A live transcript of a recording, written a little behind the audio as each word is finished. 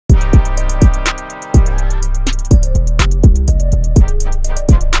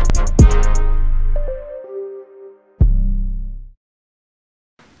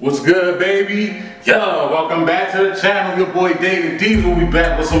What's good, baby? Yo, welcome back to the channel. Your boy David D's will be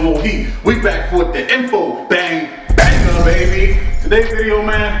back with some more heat. We back for the info bang banger, baby. Today's video,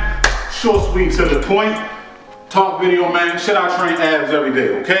 man, short, sweet, to the point. Talk video, man. Should I train abs every day,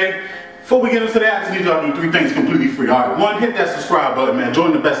 okay? Before we get into that, I just need y'all to do three things completely free. Alright, one, hit that subscribe button, man.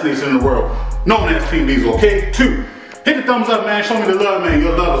 Join the best nation in the world, known as Team Diesel, okay? Two, hit the thumbs up, man. Show me the love, man.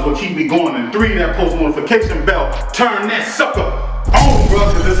 Your love is what keep me going. And three, that post notification bell. Turn that sucker on, bro,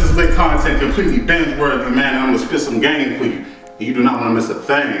 because this is lit content, completely binge worthy, man. I'm gonna spit some game for you. You do not want to miss a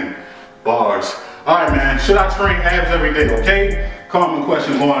thing. Bars. Alright, man. Should I train abs every day, okay? Common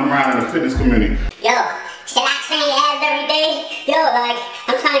question going around in the fitness community. Yo, should I train abs every day? Yo, like,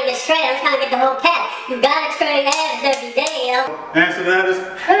 I'm trying to get straight. I'm trying to get the whole pack. You gotta train abs every day, yo. Answer to that is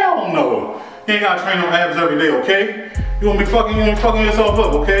hell no. You ain't gotta train no abs every day, okay? You wanna be fucking yourself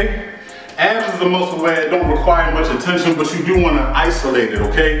up, okay? Abs is a muscle where it don't require much attention, but you do want to isolate it,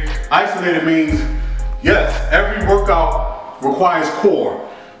 okay? Isolated means, yes, every workout requires core.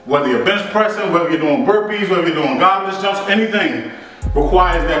 Whether you're bench pressing, whether you're doing burpees, whether you're doing goblet jumps, anything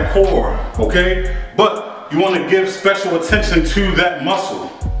requires that core, okay? But you want to give special attention to that muscle.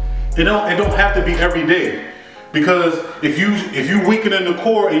 It don't have to be every day. Because if you weaken in the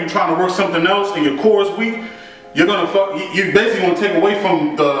core and you're trying to work something else and your core is weak, you basically gonna take away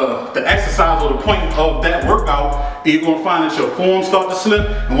from the exercise or the point of that workout, and you're gonna find that your form start to slip,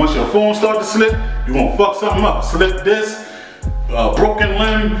 and once your form start to slip, you're gonna fuck something up. Slip disc, broken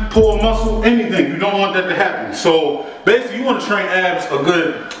limb, pulled muscle, anything. You don't want that to happen. So basically you wanna train abs a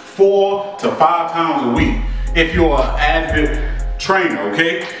good 4 to 5 times a week if you're an avid trainer,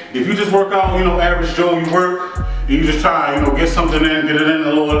 okay? If you just work out, average Joe, you work, and you just try, get something in, get it in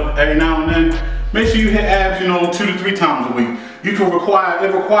a little every now and then. Make sure you hit abs, 2 to 3 times a week. It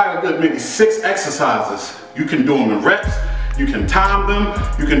require a good maybe 6 exercises. You can do them in reps, you can time them,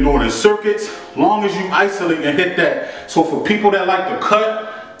 you can do it in circuits, long as you isolate and hit that. So for people that like to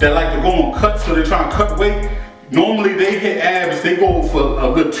cut, that like to go on cuts, so they're trying to cut weight, normally they hit abs, they go for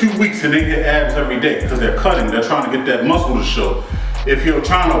a good 2 weeks and they hit abs every day because they're cutting, they're trying to get that muscle to show. If you're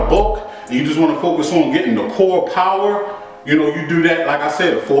trying to bulk and you just want to focus on getting the core power, you do that, like I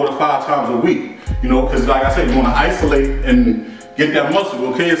said, 4 to 5 times a week. Because like I said, you want to isolate and get that muscle,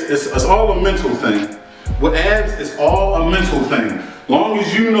 okay? It's all a mental thing. With abs, it's all a mental thing. Long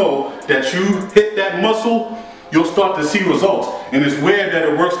as you know that you hit that muscle, you'll start to see results. And it's weird that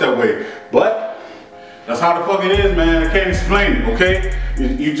it works that way. But that's how the fuck it is, man. I can't explain it, okay?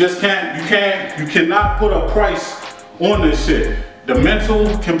 You just can't, you cannot put a price on this shit. The mental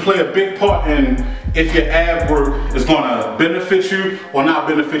can play a big part in if your ab work is gonna benefit you or not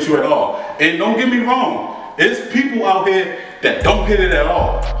benefit you at all. And don't get me wrong, there's people out here that don't hit it at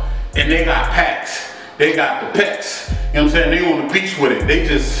all. And they got packs, they got the pecs, you know what I'm saying? They on the beach with it. They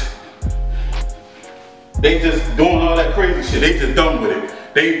just doing all that crazy shit. They just done with it.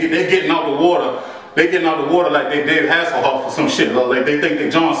 They getting out the water. They getting out the water like they Dave Hasselhoff or some shit. Like they think they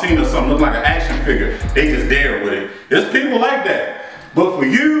John Cena or something, look like an action figure. They just there with it. There's people like that. But for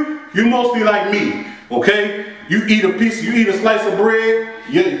you mostly like me, okay? You eat a slice of bread,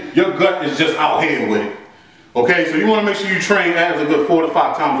 your gut is just out here with it. Okay, so you wanna make sure you train abs a good 4 to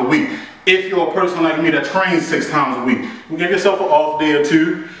 5 times a week. If you're a person like me that trains 6 times a week, you give yourself an off day or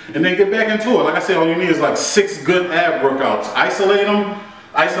 2, and then get back into it. Like I said, all you need is like 6 good ab workouts. Isolate them,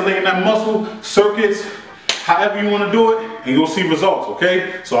 isolating that muscle, circuits, however you want to do it, and you'll see results,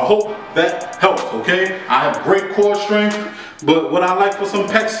 okay? So I hope that helps, okay? I have great core strength, but would I like for some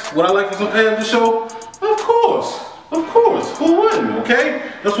pecs, would I like for some abs to show? Of course, who wouldn't, okay?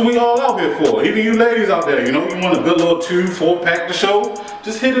 That's what we all out here for. Even you ladies out there, you want a good little 2-4 pack to show,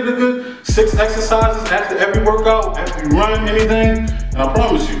 just hit it a good 6 exercises after every workout, after you run anything, and I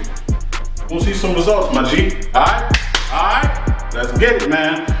promise you, we'll see some results, my G. Alright, let's get it,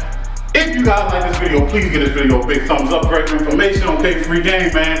 man. If you guys like this video, please give this video a big thumbs up. Great information, okay? Free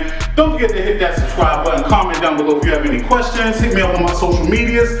game, man. Don't forget to hit that subscribe button. Comment down below if you have any questions. Hit me up on my social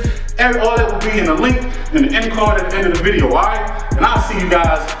medias. All that will be in the link in the end card at the end of the video, alright? And I'll see you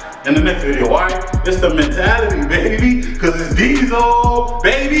guys in the next video, alright? It's the mentality, baby, because it's Diesel,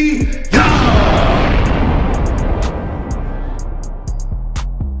 baby. Yo!